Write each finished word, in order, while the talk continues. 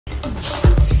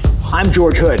I'm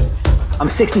George Hood. I'm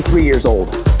 63 years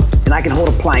old, and I can hold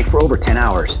a plank for over 10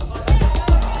 hours.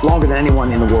 Longer than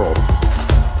anyone in the world.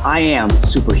 I am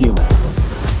superhuman.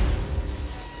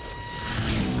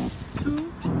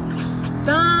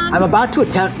 I'm about to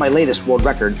attempt my latest world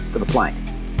record for the plank.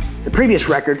 The previous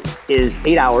record is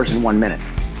 8 hours and 1 minute.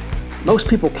 Most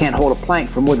people can't hold a plank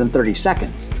for more than 30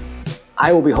 seconds.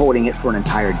 I will be holding it for an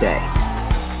entire day.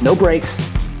 No breaks,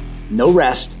 no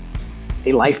rest,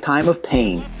 a lifetime of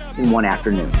pain in one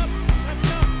afternoon.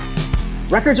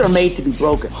 Records are made to be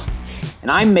broken, and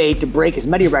I'm made to break as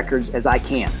many records as I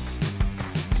can.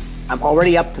 I'm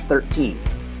already up to 13.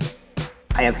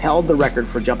 I have held the record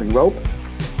for jumping rope,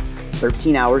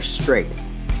 13 hours straight.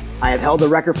 I have held the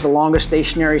record for the longest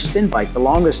stationary spin bike, the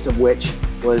longest of which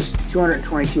was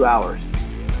 222 hours,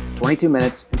 22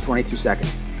 minutes and 22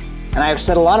 seconds. And I have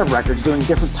set a lot of records doing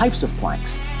different types of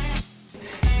planks.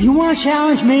 You want to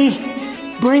challenge me?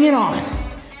 Bring it on.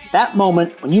 That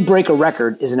moment when you break a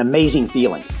record is an amazing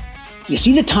feeling. You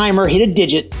see the timer hit a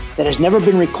digit that has never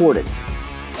been recorded.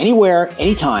 Anywhere,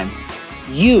 anytime,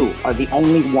 you are the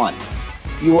only one.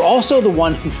 You are also the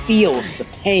one who feels the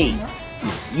pain.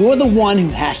 You are the one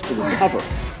who has to recover.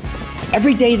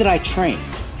 Every day that I train,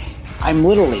 I'm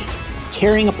literally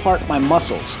tearing apart my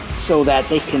muscles so that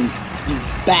they can be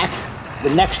back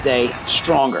the next day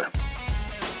stronger.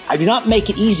 I do not make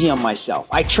it easy on myself.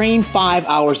 I train 5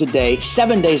 hours a day,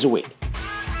 7 days a week.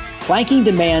 Planking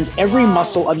demands every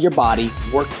muscle of your body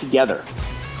work together.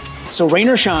 So rain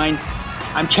or shine,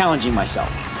 I'm challenging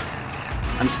myself.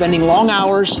 I'm spending long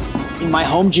hours in my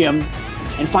home gym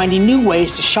and finding new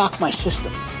ways to shock my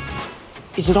system.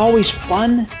 Is it always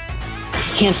fun?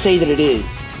 I can't say that it is,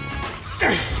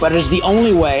 but it is the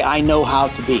only way I know how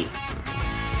to be.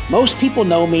 Most people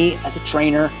know me as a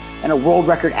trainer and a world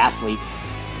record athlete,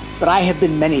 but I have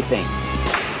been many things.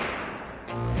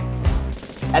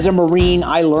 As a Marine,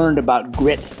 I learned about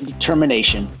grit,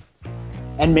 determination,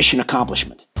 and mission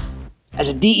accomplishment. As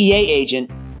a DEA agent,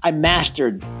 I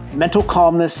mastered mental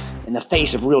calmness in the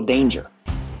face of real danger.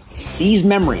 These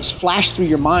memories flash through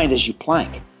your mind as you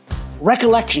plank,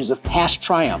 recollections of past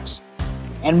triumphs,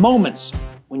 and moments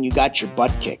when you got your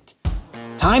butt kicked.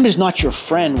 Time is not your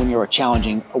friend when you are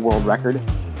challenging a world record.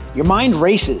 Your mind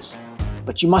races,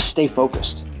 but you must stay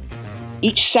focused.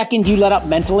 Each second you let up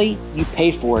mentally, you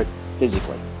pay for it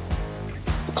physically.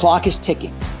 The clock is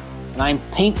ticking, and I'm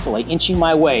painfully inching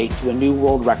my way to a new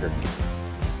world record.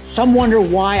 Some wonder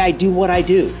why I do what I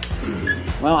do.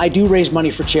 Well, I do raise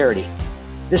money for charity,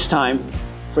 this time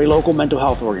for a local mental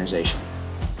health organization.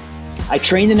 I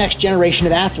train the next generation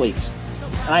of athletes,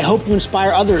 and I hope to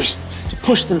inspire others to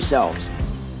push themselves.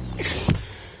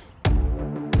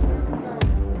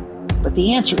 But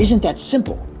the answer isn't that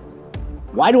simple.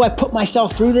 Why do I put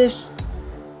myself through this?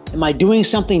 Am I doing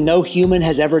something no human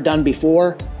has ever done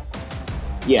before?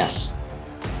 Yes.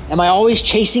 Am I always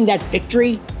chasing that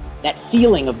victory? That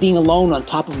feeling of being alone on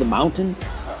top of the mountain?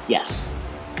 Yes.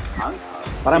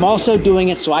 But I'm also doing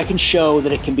it so I can show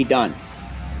that it can be done.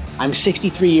 I'm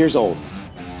 63 years old.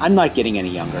 I'm not getting any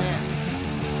younger.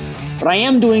 But I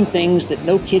am doing things that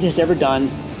no kid has ever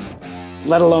done,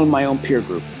 let alone my own peer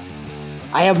group.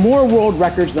 I have more world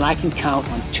records than I can count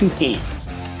on 2 hands.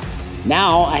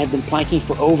 Now I have been planking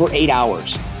for over 8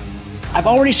 hours. I've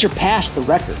already surpassed the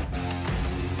record,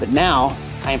 but now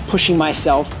I am pushing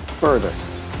myself further.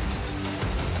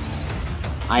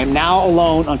 I am now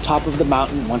alone on top of the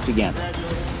mountain once again,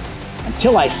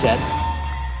 until I set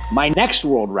my next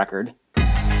world record,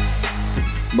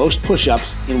 most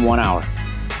push-ups in 1 hour.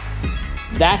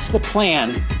 That's the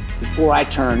plan before I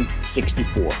turn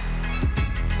 64.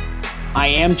 I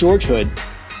am George Hood,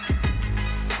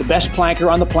 the best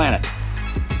planker on the planet.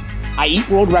 I eat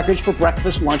world records for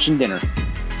breakfast, lunch, and dinner,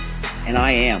 and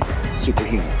I am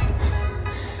superhuman.